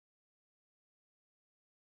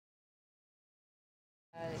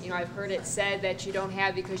You know, I've heard it said that you don't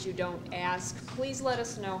have because you don't ask. Please let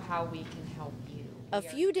us know how we can help you. A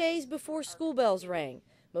few days before school bells rang,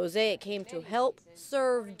 Mosaic came to help,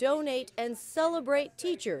 serve, donate, and celebrate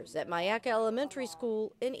teachers at Myakka Elementary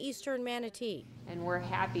School in eastern Manatee. And we're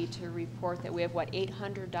happy to report that we have,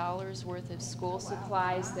 $800 worth of school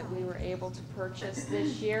supplies that we were able to purchase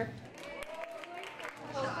this year.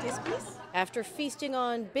 Yes, please. After feasting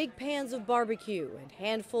on big pans of barbecue and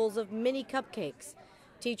handfuls of mini cupcakes,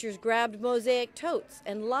 teachers grabbed Mosaic totes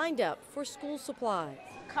and lined up for school supplies.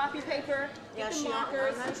 Copy paper, get the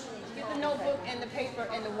markers, get the notebook and the paper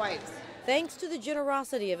and the wipes. Thanks to the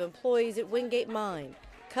generosity of employees at Wingate Mine,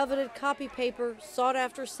 coveted copy paper,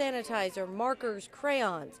 sought-after sanitizer, markers,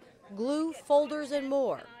 crayons, glue, folders, and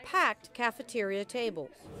more packed cafeteria tables.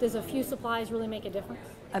 Does a few supplies really make a difference?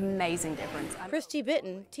 Amazing difference. Christy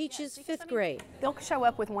Bitton teaches 5th grade. They'll show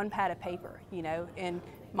up with one pad of paper, and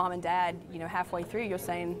mom and dad, halfway through you're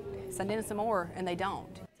saying, send in some more, and they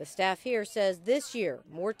don't. The staff here says this year,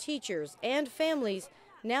 more teachers and families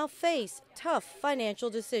now face tough financial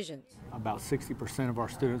decisions. About 60% of our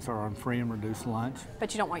students are on free and reduced lunch.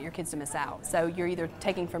 But you don't want your kids to miss out, so you're either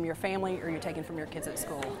taking from your family or you're taking from your kids at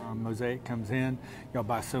school. Mosaic comes in, you'll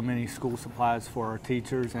buy so many school supplies for our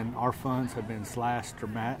teachers, and our funds have been slashed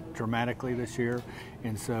dramatically this year,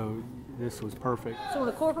 and so this was perfect. So when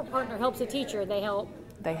a corporate partner helps a teacher, they help?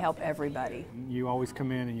 They help everybody. You always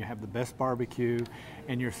come in and you have the best barbecue,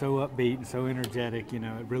 and you're so upbeat and so energetic, it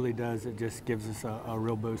really does, it just gives us a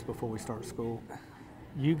real boost before we start school.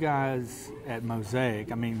 You guys at Mosaic,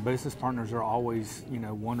 business partners are always,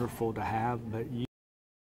 wonderful to have, but